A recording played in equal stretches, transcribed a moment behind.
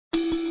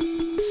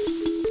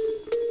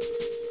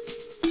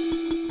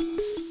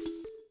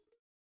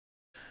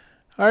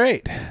All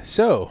right,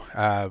 so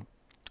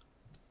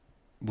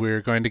we're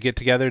going to get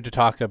together to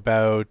talk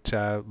about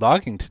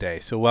logging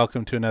today. So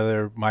welcome to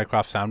another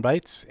Mycroft Sound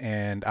Bytes,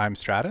 and I'm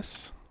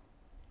Stratus.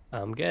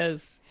 I'm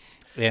Gaz.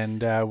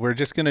 And we're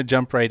just going to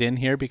jump right in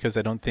here because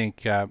I don't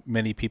think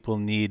many people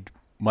need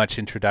much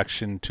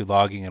introduction to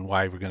logging and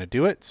why we're going to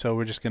do it. So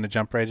we're just going to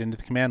jump right into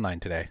the command line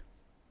today.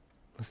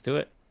 Let's do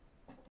it.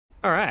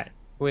 All right.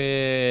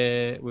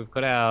 We've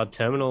got our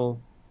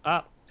terminal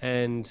up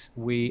and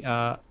we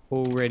are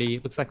already,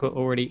 looks like we're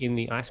already in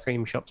the ice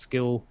cream shop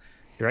skill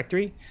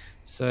directory.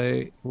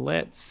 So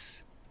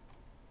let's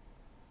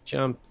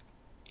jump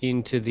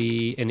into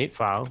the init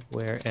file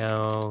where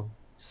our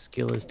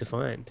skill is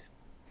defined.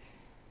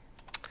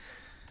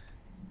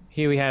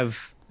 Here we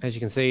have, as you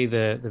can see,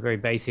 the very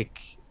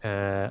basic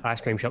ice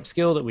cream shop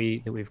skill that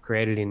we've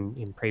created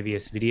in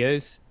previous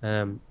videos.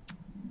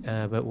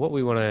 But what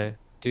we want to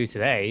do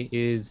today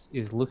is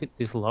look at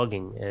this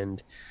logging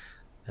and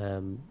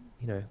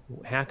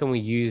how can we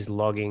use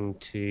logging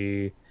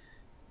to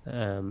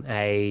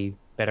a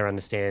better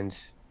understand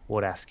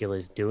what our skill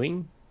is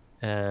doing,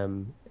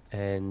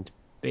 and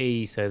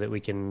B, so that we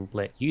can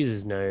let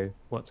users know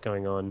what's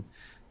going on,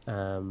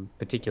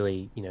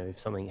 particularly if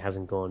something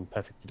hasn't gone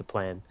perfectly to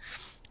plan.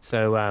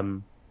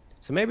 So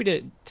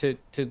maybe to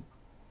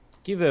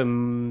give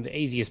the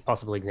easiest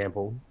possible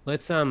example,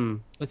 let's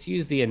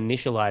use the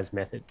initialize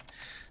method.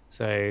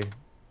 So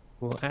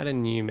we'll add a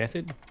new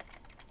method.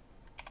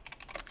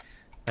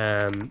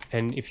 And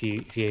if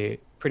you're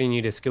pretty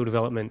new to skill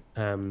development,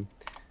 uh,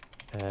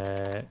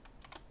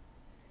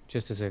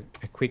 just as a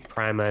quick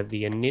primer,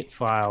 the init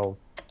file,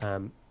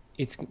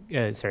 it's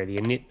sorry, the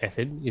init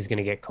method is going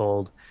to get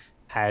called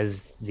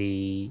as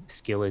the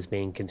skill is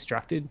being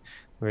constructed,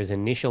 whereas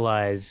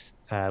initialize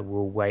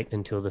will wait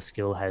until the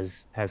skill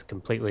has um,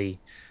 completely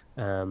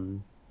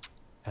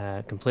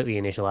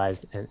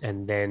initialized,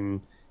 and then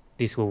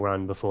this will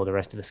run before the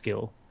rest of the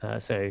skill.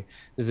 So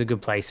this is a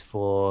good place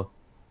for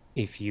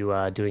if you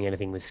are doing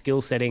anything with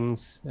skill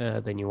settings,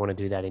 then you want to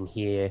do that in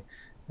here,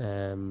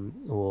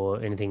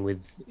 or anything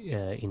with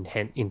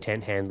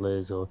intent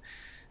handlers, or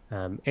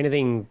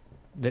anything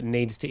that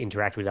needs to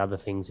interact with other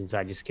things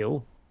inside your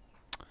skill.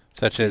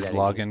 Such Do as that in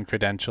here. login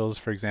credentials,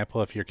 for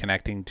example, if you're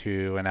connecting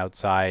to an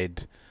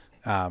outside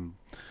um,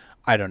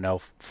 I don't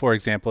know. For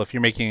example, if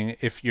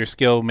your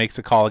skill makes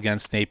a call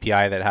against an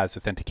API that has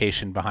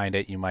authentication behind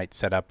it, you might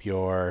set up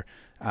your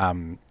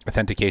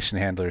authentication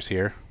handlers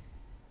here.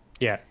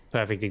 Yeah,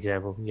 perfect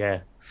example.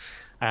 Yeah.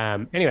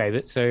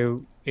 Anyway,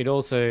 so it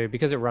also,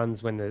 because it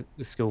runs when the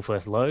skill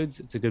first loads,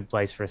 it's a good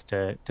place for us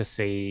to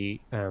see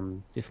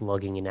this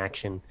logging in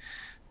action.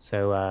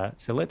 So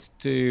let's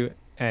do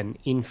an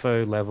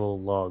info level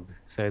log.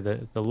 So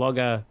the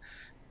logger,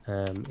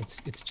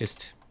 it's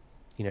just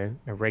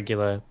a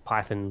regular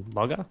Python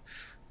logger,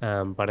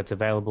 but it's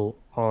available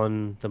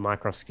on the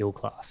Mycroft skill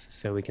class.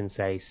 So we can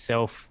say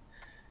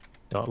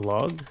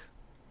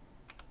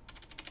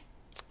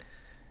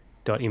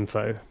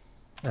self.log.info,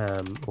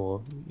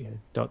 or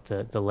dot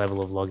the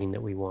level of logging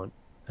that we want.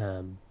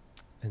 Um,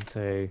 and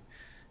so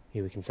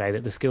here we can say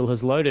that the skill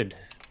has loaded.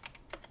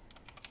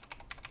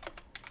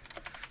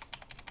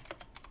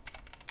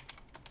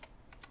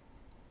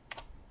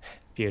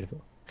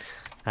 Beautiful.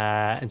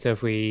 And so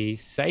if we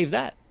save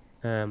that,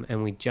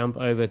 and we jump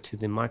over to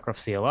the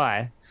Mycroft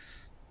CLI,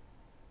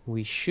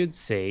 we should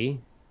see,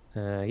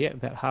 yeah,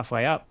 about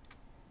halfway up,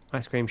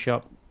 ice cream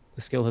shop.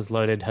 The skill has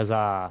loaded.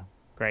 Huzzah!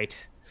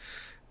 Great.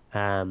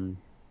 Um,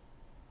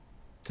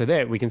 so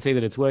there we can see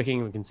that it's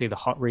working. We can see the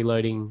hot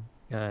reloading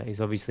is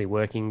obviously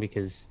working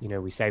because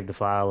we saved the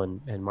file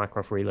and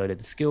Mycroft reloaded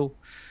the skill.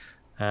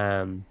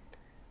 Um,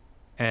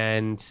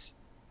 and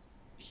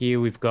here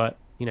we've got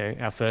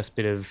our first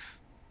bit of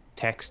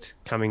text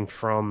coming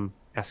from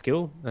our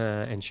skill,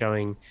 and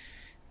showing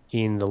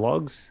in the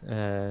logs.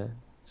 So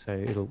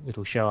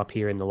it'll show up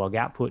here in the log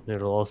output, and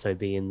it'll also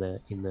be in the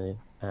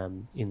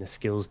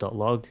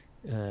skills.log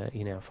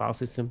in our file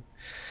system.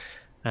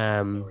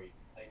 Um,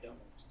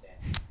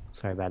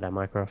 Sorry about that,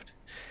 Mycroft.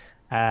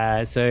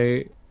 So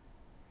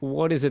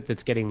what is it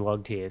that's getting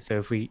logged here? So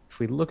if we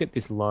look at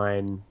this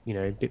line,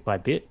 bit by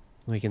bit,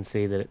 we can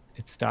see that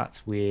it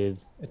starts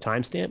with a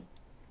timestamp,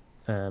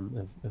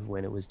 of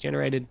when it was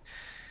generated.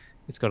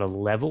 It's got a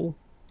level.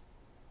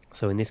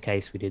 So in this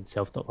case, we did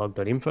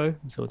self.log.info.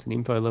 So it's an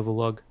info level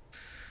log.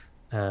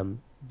 Then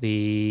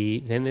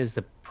there's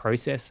the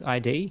process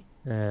ID.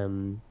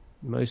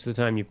 Most of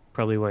the time, you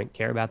probably won't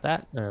care about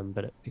that,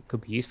 but it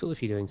could be useful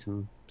if you're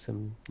doing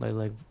some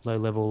low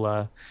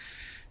level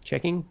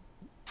checking.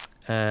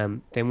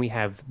 Then we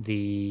have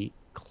the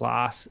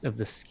class of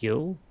the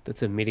skill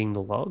that's emitting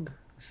the log.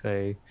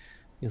 So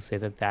you'll see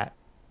that that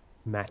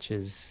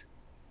matches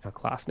our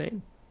class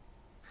name.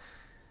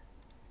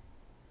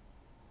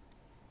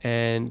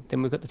 And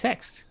then we've got the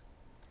text,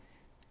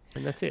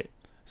 and that's it.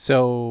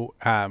 So,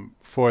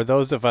 for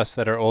those of us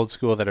that are old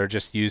school that are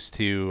just used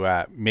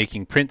to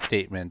making print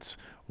statements,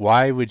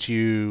 why would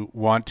you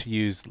want to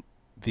use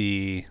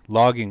the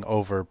logging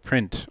over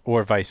print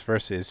or vice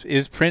versa.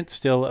 Is print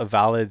still a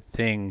valid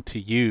thing to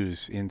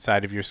use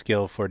inside of your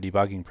skill for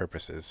debugging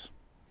purposes?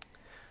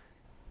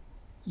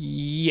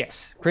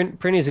 Yes, print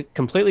is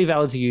completely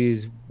valid to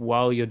use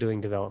while you're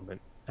doing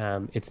development.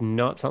 It's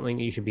not something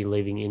that you should be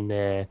leaving in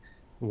there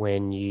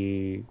when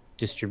you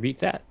distribute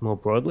that more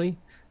broadly.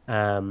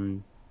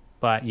 Um,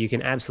 but you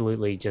can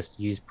absolutely just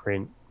use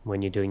print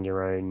when you're doing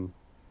your own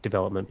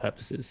development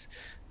purposes.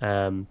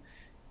 Um,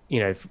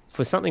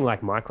 for something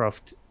like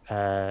Mycroft,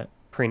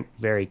 print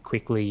very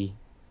quickly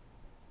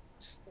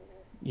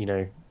you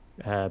know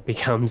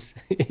becomes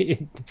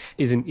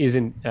isn't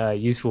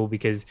useful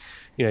because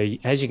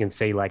as you can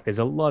see, like, there's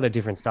a lot of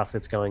different stuff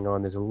that's going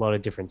on. There's a lot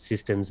of different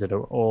systems that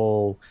are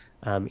all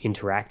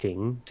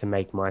interacting to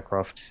make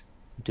Mycroft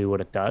do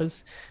what it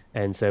does.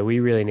 And so we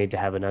really need to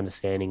have an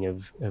understanding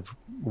of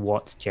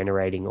what's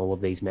generating all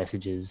of these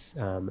messages,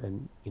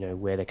 and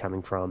where they're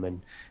coming from,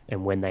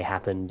 and when they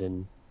happened,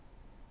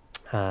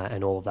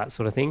 and all of that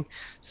sort of thing.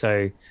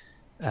 So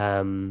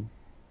um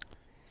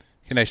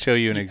Can I show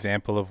you an yeah,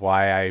 example of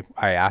why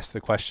I asked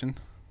the question?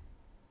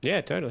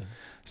 yeah, totally.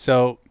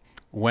 So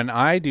when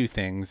I do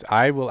things,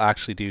 I will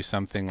actually do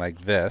something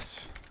like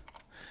this,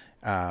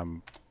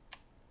 um,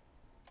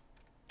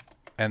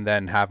 and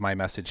then have my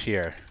message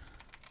here.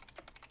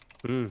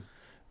 Mm,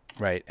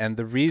 Right. And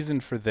the reason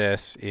for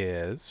this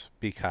is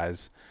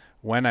because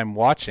when I'm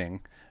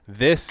watching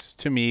this,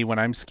 to me, when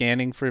I'm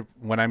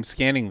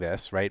scanning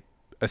this, right,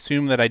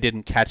 assume that I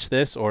didn't catch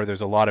this, or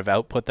there's a lot of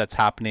output that's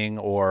happening,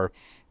 or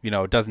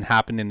it doesn't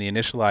happen in the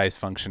initialize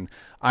function.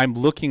 I'm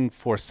looking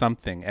for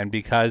something, and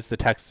because the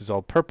text is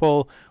all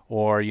purple,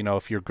 or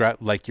if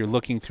like you're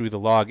looking through the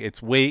log,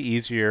 it's way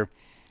easier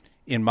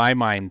in my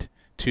mind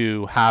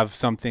to have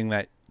something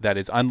that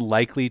is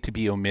unlikely to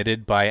be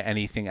omitted by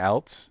anything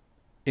else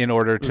in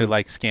order to mm,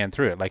 like scan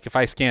through it. Like if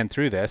I scan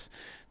through this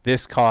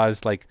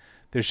caused like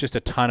there's just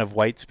a ton of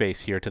white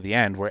space here to the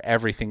end where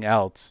everything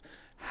else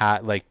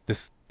like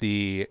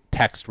the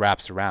text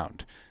wraps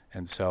around.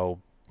 And so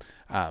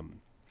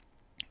um,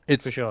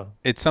 for it's sure.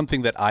 it's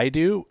something that I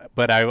do,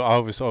 but I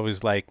was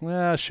always like,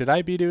 well, should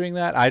I be doing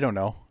that? I don't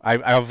know. I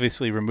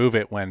obviously remove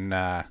it when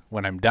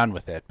I'm done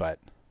with it, but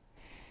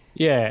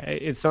Yeah,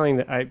 it's something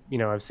that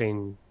I've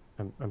seen.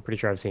 I'm pretty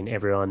sure I've seen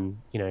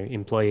everyone,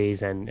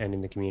 employees and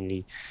in the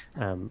community,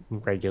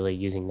 regularly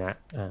using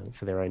that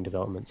for their own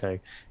development. So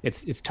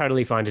it's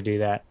totally fine to do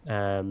that.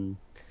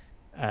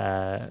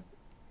 Uh,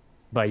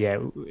 but yeah,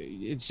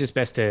 it's just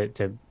best to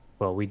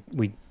well, we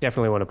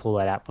definitely want to pull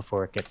that out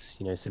before it gets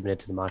submitted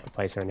to the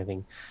marketplace or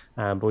anything.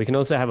 But we can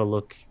also have a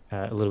look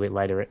a little bit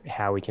later at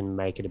how we can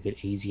make it a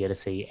bit easier to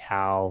see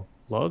our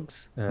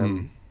logs,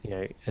 hmm.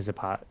 as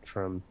apart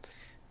from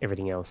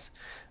everything else.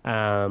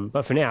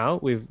 But for now,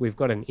 we've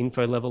got an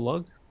info level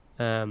log.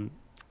 Um,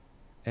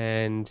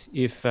 and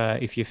if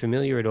you're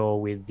familiar at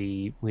all with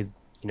the with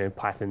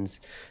Python's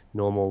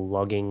normal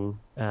logging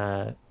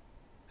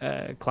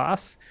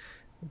class,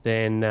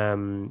 then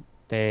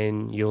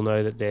you'll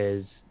know that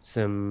there's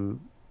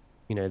some,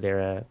 there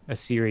are a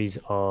series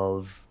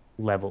of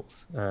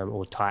levels,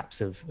 or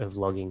types of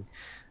logging.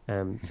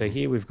 So Hmm.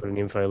 here we've got an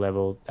info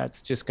level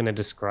that's just going to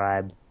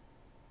describe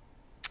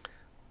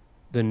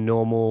the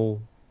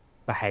normal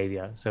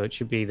behavior. So it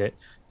should be that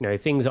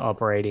things are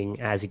operating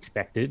as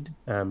expected,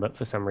 but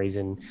for some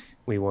reason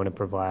we want to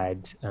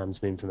provide some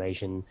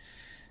information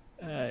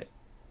uh,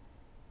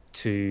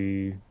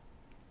 to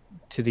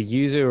the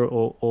user,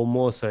 or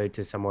more so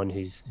to someone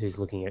who's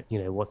looking at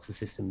what's the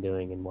system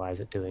doing and why is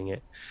it doing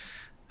it.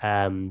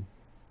 Um,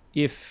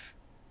 if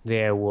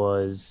there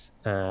was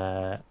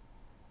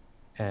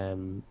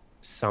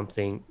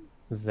something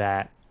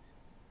that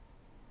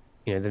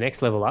the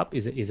next level up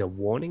is a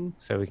warning,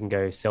 so we can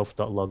go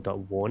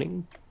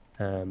self.log.warning,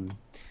 um,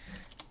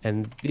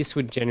 and this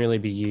would generally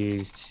be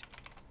used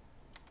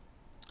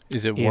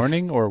Is it if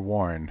warning or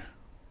warn?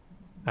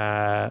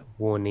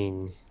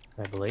 warning,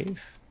 I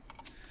believe.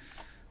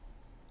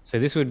 So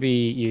this would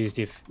be used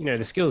if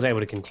the skill is able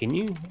to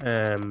continue,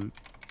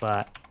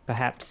 but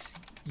perhaps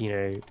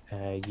you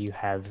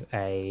have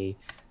a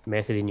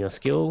method in your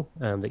skill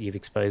that you've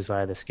exposed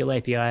via the skill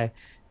API,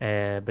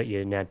 but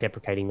you're now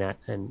deprecating that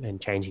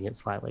and changing it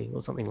slightly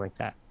or something like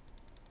that.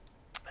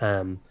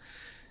 Um,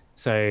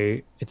 So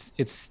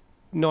it's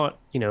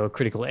not a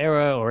critical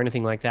error or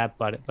anything like that,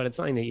 but it's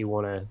something that you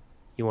want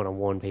to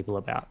warn people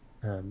about.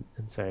 And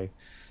so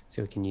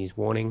we can use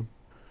warning.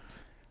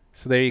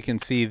 So there you can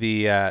see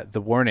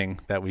the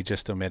warning that we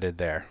just omitted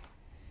there.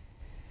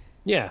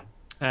 Yeah.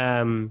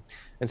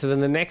 And so then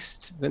the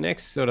next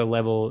sort of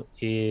level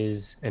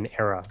is an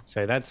error.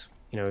 So that's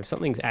if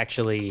something's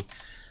actually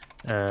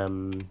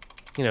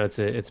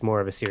it's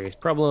more of a serious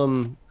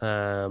problem.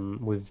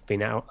 We've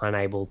been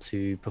unable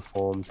to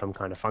perform some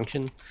kind of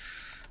function.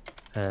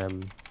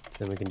 So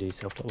then we can do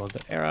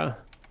self.log.error.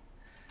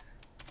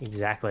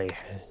 Exactly.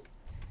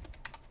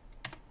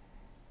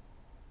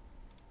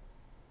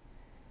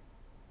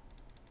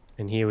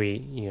 And here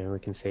we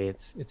can see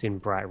it's in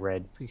bright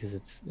red because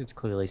it's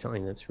clearly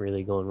something that's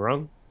really gone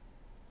wrong.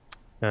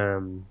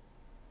 Um,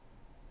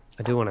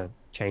 I do want to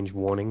change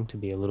warning to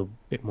be a little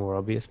bit more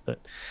obvious, but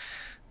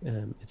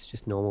it's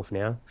just normal for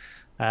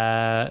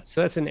now.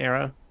 So that's an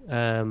error.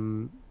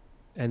 And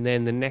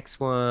then the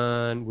next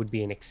one would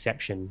be an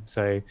exception.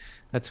 So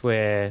that's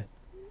where,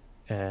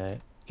 uh,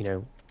 you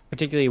know,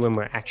 particularly when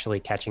we're actually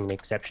catching an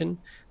exception,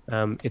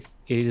 it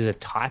is a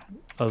type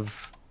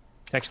of,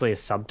 it's actually a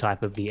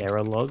subtype of the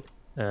error log,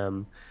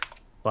 um,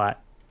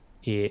 but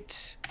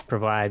it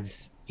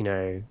provides,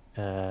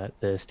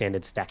 the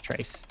standard stack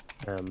trace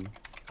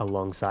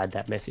alongside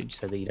that message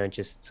so that you don't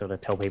just sort of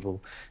tell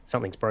people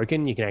something's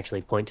broken. You can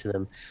actually point to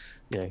them,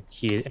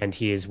 here and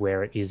here's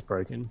where it is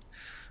broken.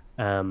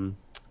 Um,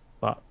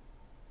 but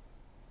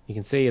you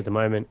can see at the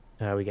moment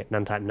we get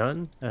none type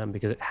none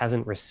because it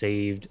hasn't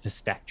received a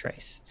stack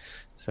trace.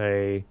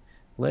 So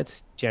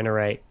let's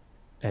generate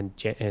an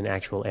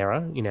actual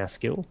error in our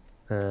skill.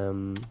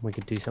 We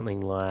could do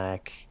something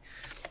like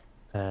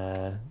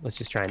let's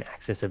just try and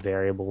access a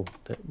variable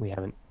that we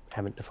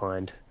haven't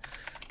defined.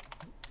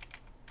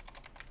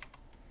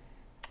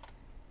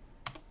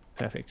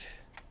 Perfect.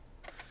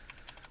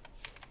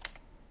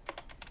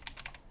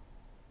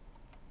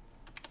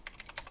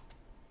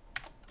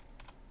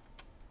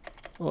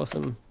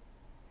 Awesome.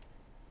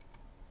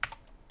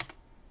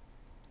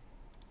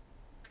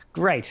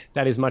 Great.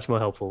 That is much more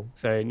helpful.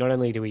 So not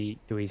only do we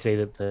see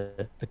that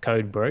the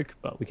code broke,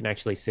 but we can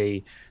actually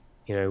see,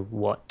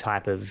 what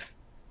type of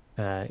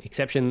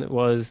exception it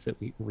was that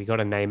we got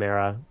a name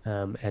error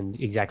and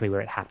exactly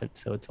where it happened.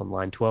 So it's on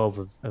line 12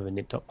 of a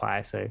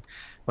init.py. So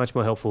much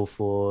more helpful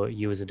for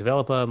you as a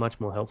developer, much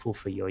more helpful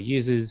for your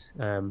users,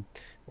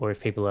 or if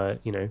people are,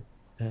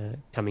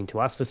 coming to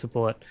us for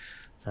support,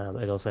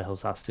 it also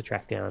helps us to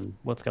track down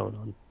what's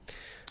going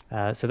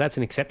on. So that's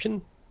an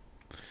exception.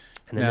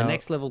 And then the Now,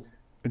 next level,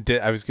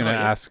 I was going oh to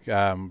yeah, ask.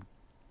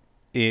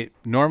 It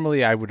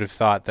normally I would have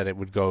thought that it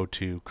would go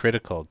to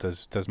critical.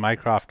 Does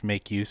Mycroft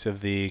make use of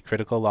the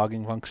critical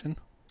logging function?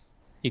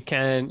 you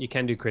can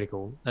do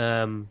critical.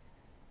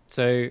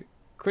 So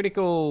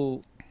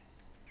critical,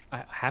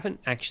 I haven't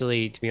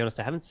actually, to be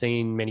honest, I haven't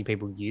seen many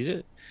people use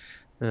it,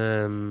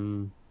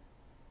 um,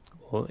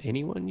 or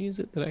anyone use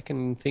it that I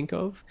can think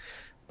of.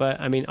 But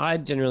I mean, I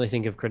generally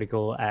think of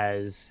critical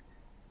as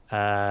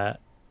uh,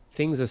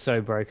 things are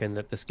so broken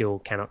that the skill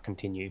cannot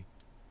continue.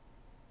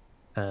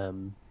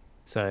 Um,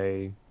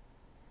 so,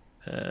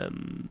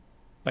 um,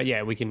 but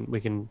yeah, we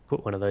can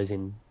put one of those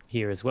in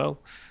here as well.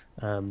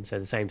 So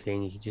the same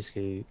thing, you can just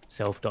do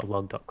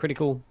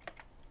self.log.critical.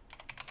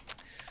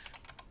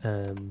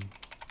 Um,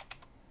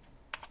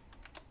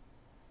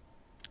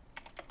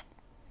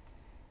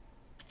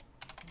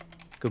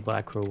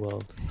 Goodbye, cruel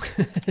world.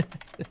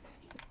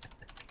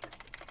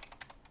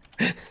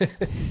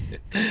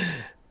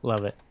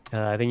 Love it.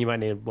 I think you might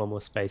need one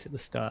more space at the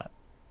start.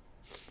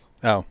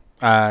 Oh,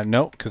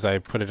 no, because I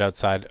put it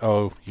outside.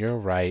 Oh, you're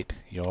right.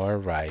 You're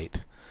right.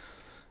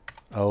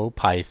 Oh,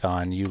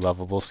 Python, you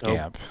lovable Oh,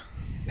 scamp.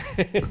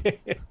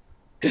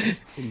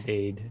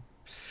 indeed.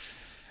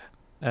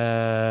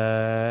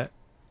 Uh,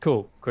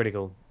 cool,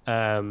 critical.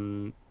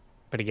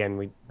 But again,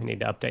 we need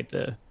to update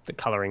the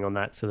coloring on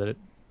that so that it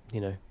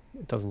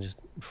doesn't just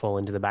fall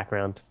into the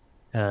background.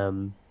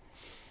 Um,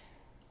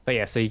 but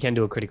yeah, so you can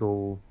do a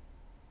critical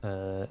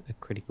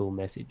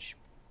message.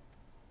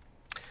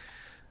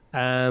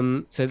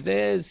 So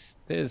there's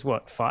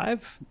what,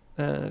 five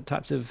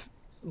types of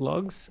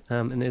logs,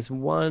 and there's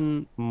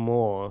one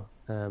more.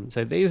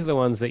 So these are the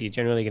ones that you're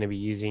generally going to be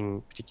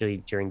using, particularly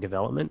during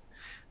development.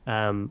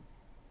 Um,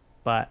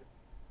 but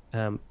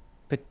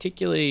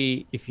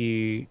particularly if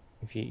you're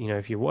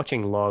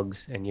watching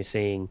logs and you're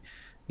seeing,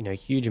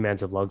 huge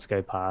amounts of logs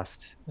go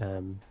past,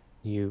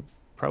 you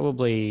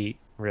probably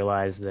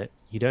realize that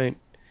you don't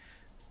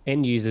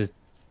end users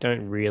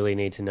don't really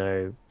need to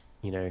know,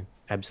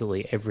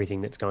 absolutely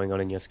everything that's going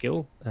on in your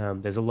skill.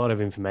 There's a lot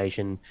of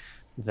information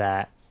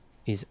that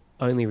is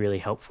only really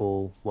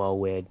helpful while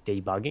we're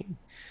debugging.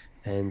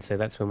 And so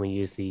that's when we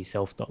use the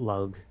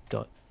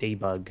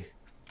self.log.debug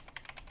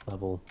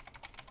level.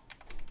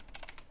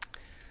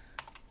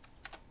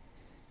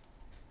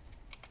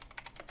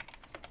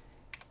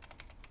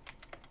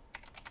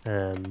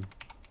 Um,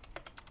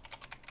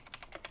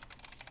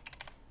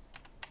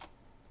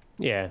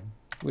 yeah,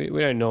 we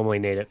don't normally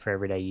need it for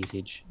everyday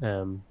usage,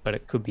 but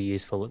it could be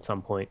useful at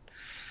some point.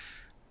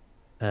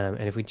 And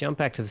if we jump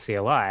back to the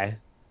CLI,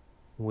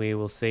 we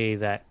will see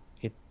that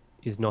it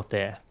is not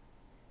there.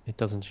 It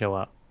doesn't show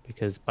up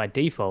because by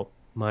default,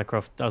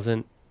 Mycroft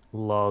doesn't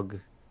log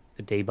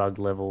the debug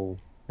level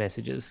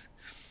messages,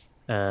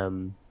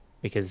 um,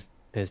 because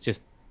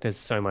there's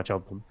so much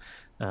of them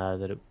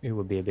that it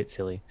would be a bit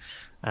silly.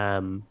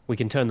 We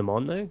can turn them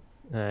on though.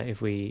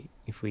 If we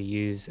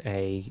use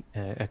a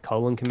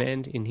colon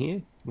command in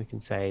here, we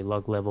can say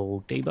log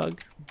level debug.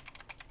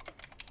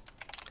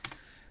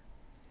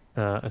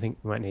 I think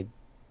we might need.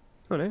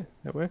 Oh no,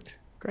 that worked.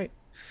 Great.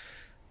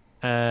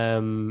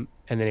 And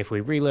then if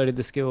we reloaded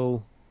the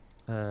skill,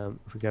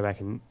 if we go back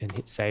and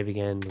hit save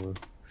again,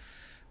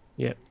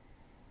 yeah,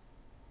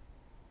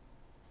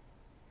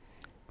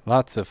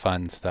 Lots of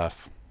fun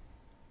stuff.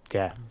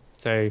 yeah.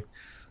 So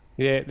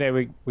Yeah,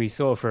 there we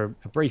saw for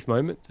a brief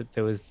moment that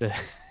there was the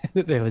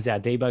that there was our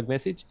debug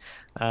message,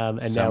 and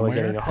now we're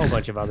getting Somewhere. a whole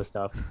bunch of other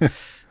stuff.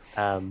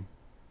 Um,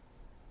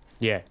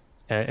 yeah,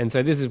 and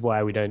so this is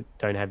why we don't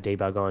have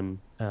debug on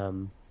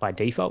by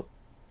default,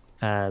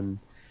 um,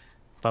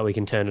 but we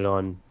can turn it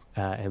on,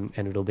 and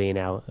it'll be in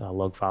our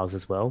log files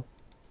as well.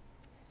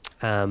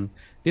 Um,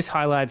 this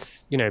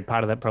highlights,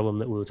 part of that problem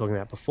that we were talking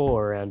about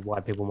before around why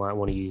people might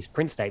want to use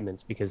print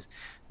statements because,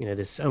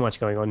 there's so much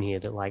going on here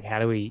that like, how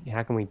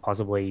can we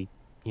possibly,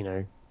 you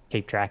know,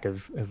 keep track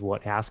of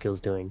what our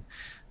skill's doing?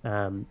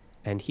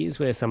 And here's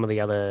where some of the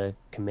other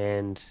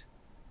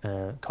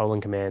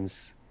colon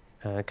commands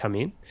come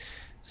in.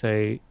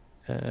 So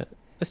uh,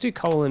 let's do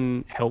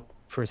colon help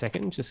for a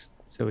second, just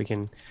so we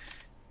can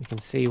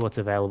see what's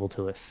available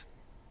to us.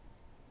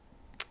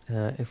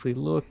 If we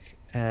look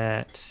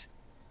at,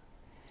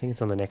 I think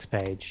it's on the next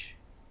page.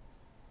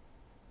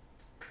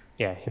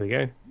 Yeah, here we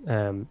go.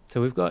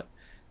 So we've got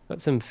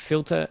some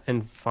filter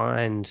and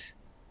find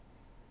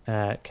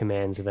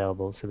commands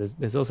available. So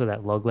there's also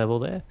that log level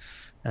there,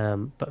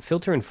 but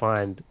filter and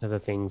find are the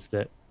things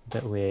that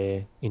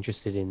we're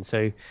interested in.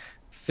 So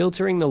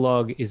filtering the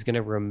log is going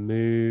to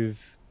remove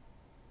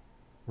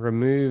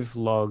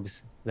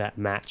logs that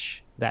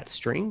match that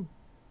string,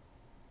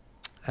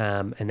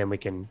 and then we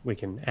can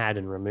add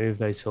and remove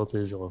those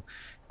filters or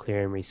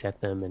clear and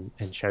reset them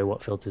and show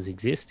what filters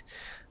exist.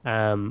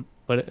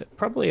 But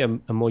probably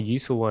a more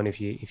useful one if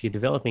you're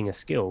developing a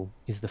skill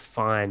is the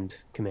find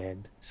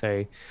command.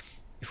 So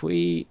if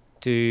we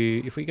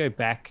go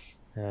back,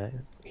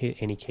 hit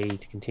any key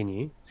to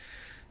continue,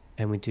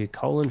 and we do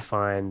colon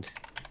find,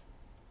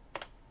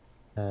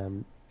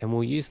 and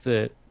we'll use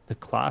the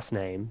class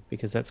name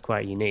because that's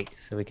quite unique.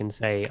 So we can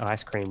say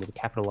ice cream with a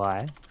capital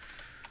I.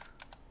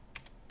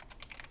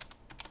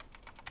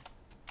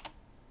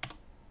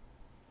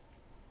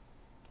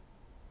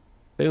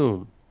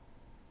 Boom.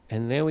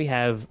 And there we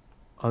have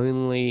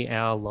only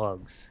our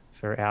logs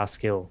for our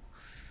skill.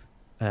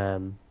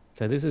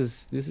 So this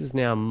is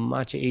now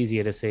much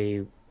easier to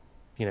see,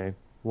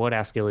 what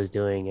our skill is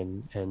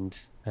doing and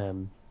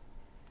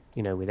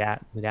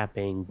without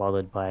being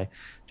bothered by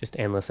just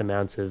endless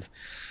amounts of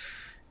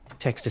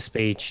text to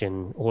speech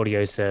and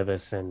audio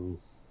service and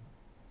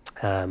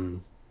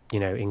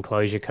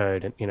enclosure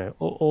code and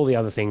all the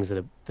other things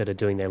that are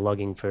doing their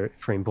logging for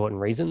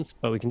important reasons,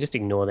 but we can just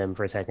ignore them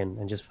for a second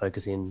and just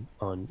focus in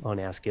on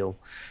our skill.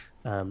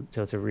 So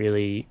it's a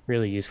really,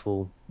 really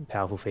useful,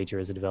 powerful feature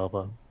as a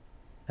developer.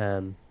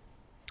 Um,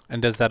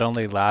 And does that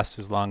only last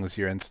as long as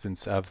your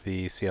instance of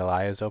the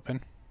CLI is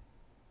open?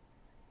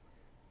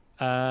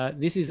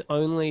 this is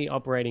only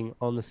operating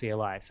on the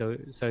CLI, so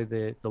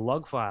the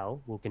log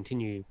file will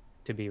continue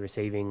to be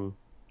receiving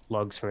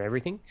logs from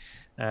everything.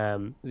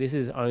 This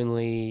is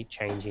only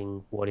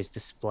changing what is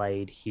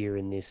displayed here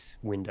in this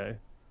window.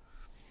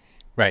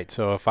 Right.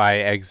 So if I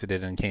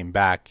exited and came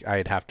back,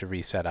 I'd have to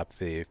reset up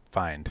the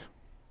find.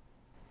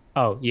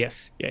 Oh,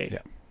 yes, yeah, Yeah.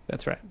 yeah,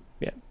 that's right.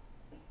 Yeah.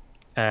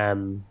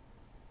 Um,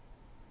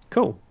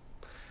 cool.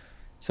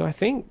 So I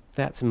think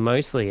that's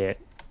mostly it.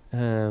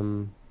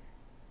 Um,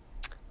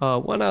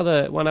 one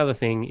other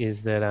thing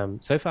is that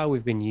so far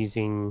we've been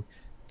using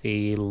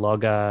the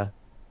logger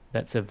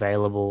that's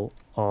available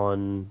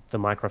on the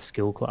Mycroft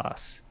skill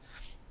class,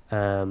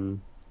 um,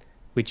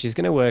 which is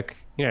going to work,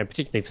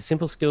 particularly for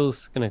simple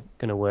skills, going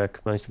to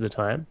work most of the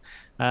time.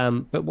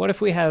 But what if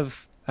we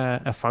have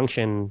a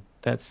function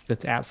that's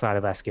outside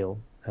of our skill?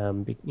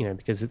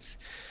 Because it's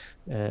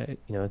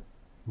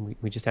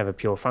we just have a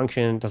pure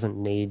function, doesn't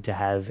need to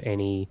have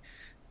any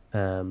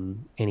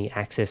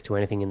access to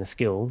anything in the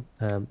skill.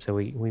 So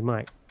we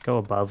might go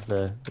above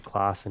the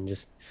class and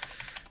just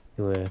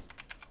do a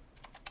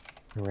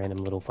random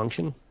little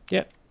function.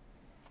 Yep.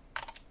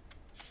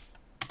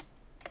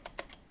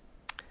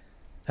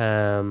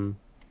 Um,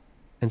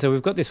 and so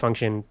we've got this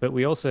function, but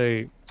we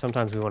also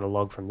sometimes we want to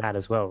log from that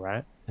as well,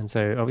 right? And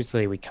so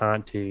obviously we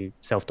can't do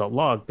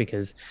self.log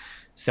because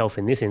self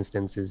in this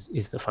instance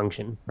is the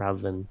function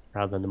rather than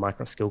the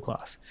Mycroft skill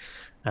class.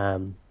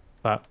 Um,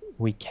 but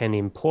we can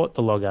import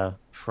the logger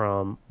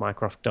from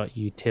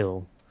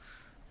mycroft.util.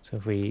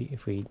 So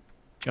if we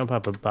jump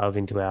up above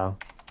into our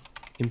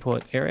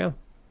import area,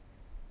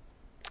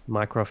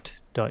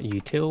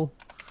 mycroft.util.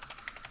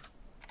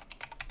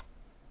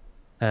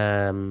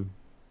 Um,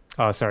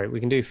 oh, sorry, we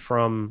can do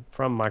from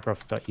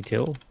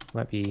mycroft.util.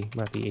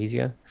 Might be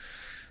easier.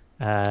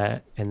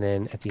 And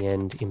then at the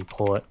end,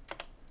 import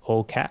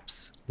all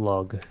caps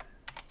log.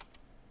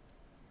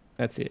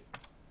 That's it.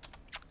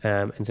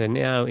 And so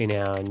now in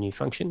our new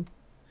function,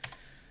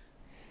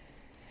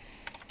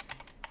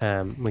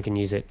 we can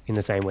use it in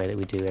the same way that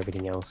we do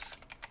everything else.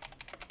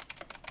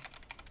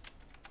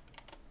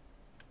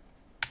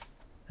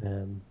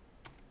 Um,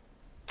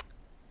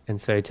 and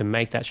so to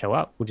make that show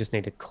up, we'll just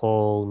need to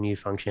call new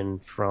function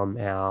from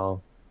our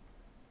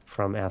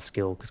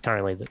skill because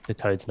currently the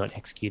code's not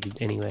executed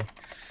anyway.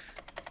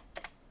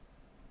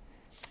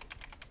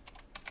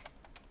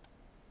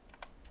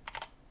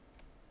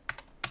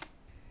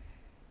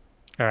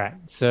 All right.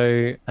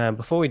 So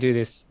before we do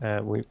this,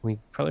 we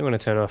probably want to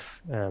turn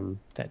off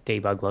that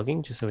debug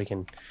logging just so we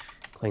can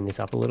clean this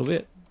up a little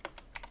bit.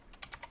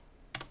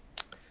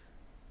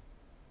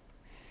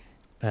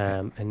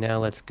 And now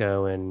let's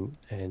go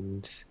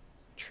and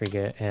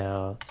trigger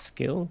our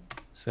skill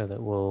so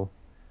that we'll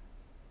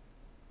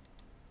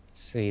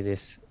see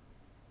this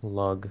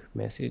log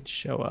message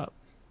show up.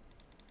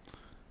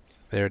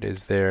 There it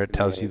is there. It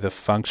tells you the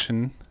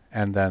function,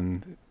 and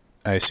then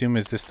I assume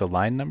is this the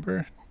line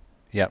number?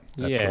 Yep,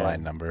 that's the Yeah,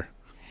 line number.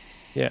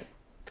 yeah.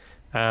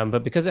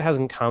 But because it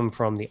hasn't come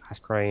from the ice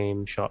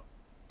cream shop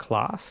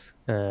class,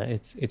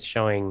 it's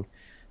showing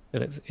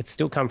that it's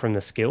still come from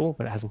the skill,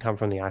 but it hasn't come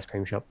from the ice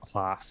cream shop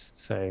class.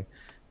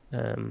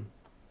 Um,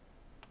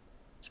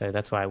 so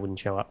that's why it wouldn't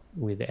show up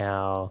with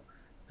our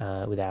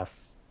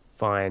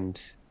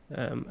find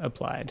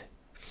applied.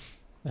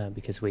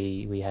 Because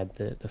we had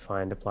the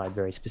find applied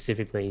very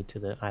specifically to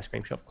the ice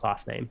cream shop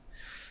class name.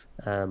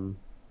 Um,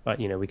 but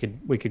you know, we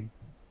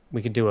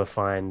could do a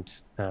find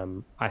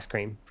ice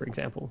cream, for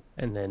example,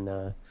 and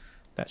then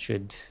that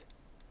should,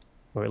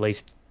 or at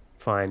least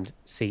find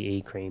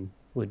CE cream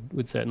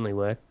would certainly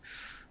work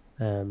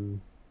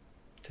um,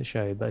 to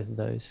show both of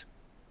those.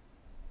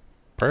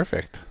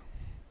 Perfect.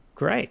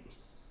 Great.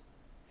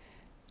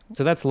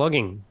 So that's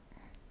logging.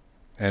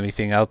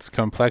 Anything else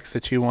complex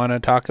that you want to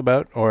talk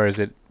about, or is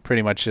it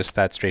pretty much just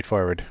that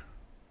straightforward?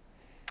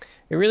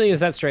 It really is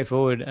that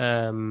straightforward.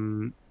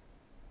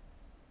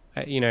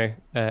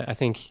 I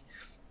think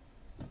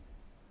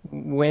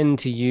when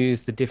to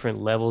use the different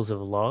levels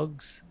of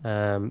logs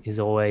is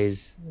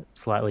always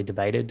slightly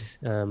debated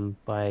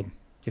by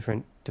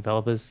different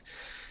developers.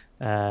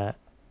 Uh,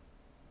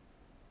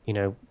 you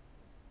know,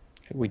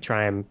 we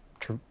try and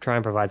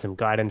provide some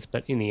guidance,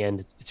 but in the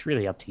end, it's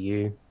really up to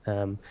you.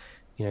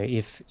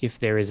 If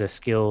there is a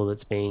skill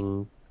that's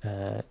being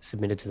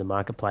submitted to the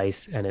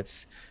marketplace and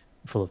it's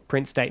full of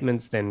print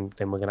statements, then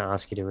we're going to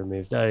ask you to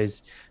remove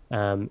those.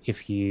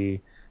 If you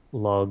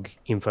log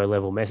info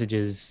level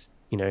messages,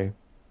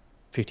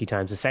 50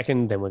 times a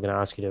second, then we're going to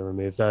ask you to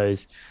remove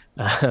those,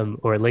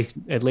 or at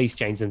least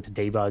change them to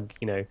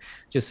debug.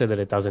 Just so that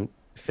it doesn't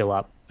fill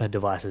up a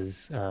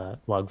device's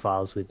log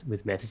files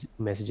with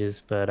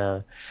messages.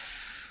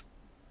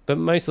 But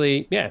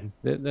mostly, yeah,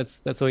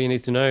 that's all you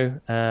need to know.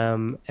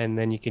 And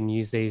then you can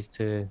use these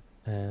to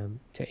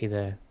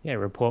either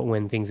report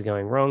when things are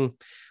going wrong,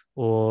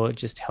 or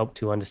just help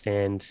to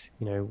understand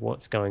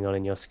what's going on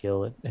in your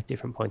skill at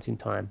different points in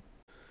time.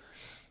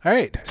 All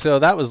right, so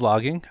that was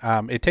logging.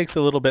 It takes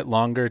a little bit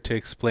longer to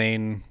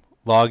explain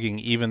logging,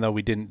 even though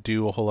we didn't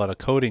do a whole lot of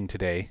coding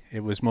today. It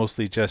was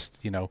mostly just,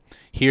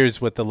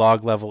 here's what the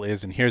log level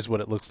is and here's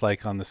what it looks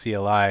like on the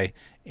CLI.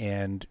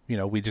 And,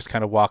 we just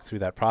kind of walked through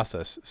that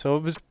process.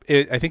 So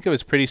I think it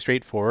was pretty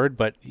straightforward,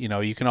 but,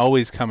 you can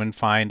always come and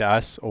find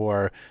us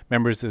or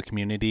members of the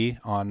community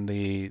on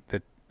the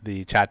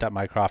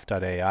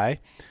chat.mycroft.ai.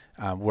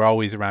 We're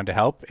always around to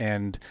help.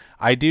 And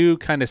I do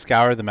kind of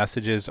scour the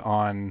messages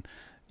on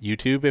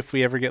YouTube if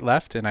we ever get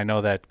left, and I know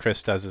that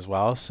Chris does as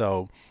well.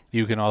 So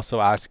you can also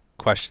ask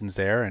questions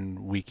there, and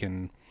we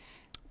can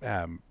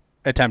um,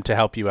 attempt to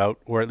help you out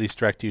or at least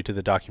direct you to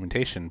the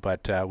documentation.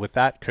 But with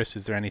that, Chris,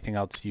 is there anything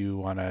else you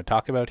want to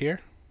talk about here?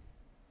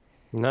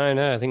 No,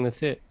 no, I think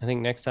that's it. I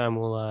think next time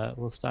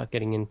we'll start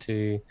getting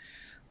into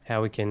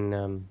how we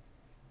can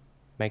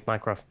make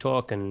Mycroft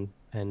talk and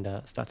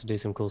start to do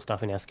some cool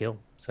stuff in our skill.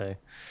 So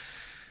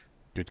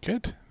Good,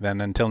 good.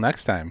 Then until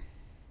next time.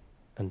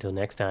 until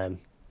next time,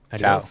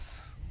 Ciao.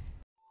 adios.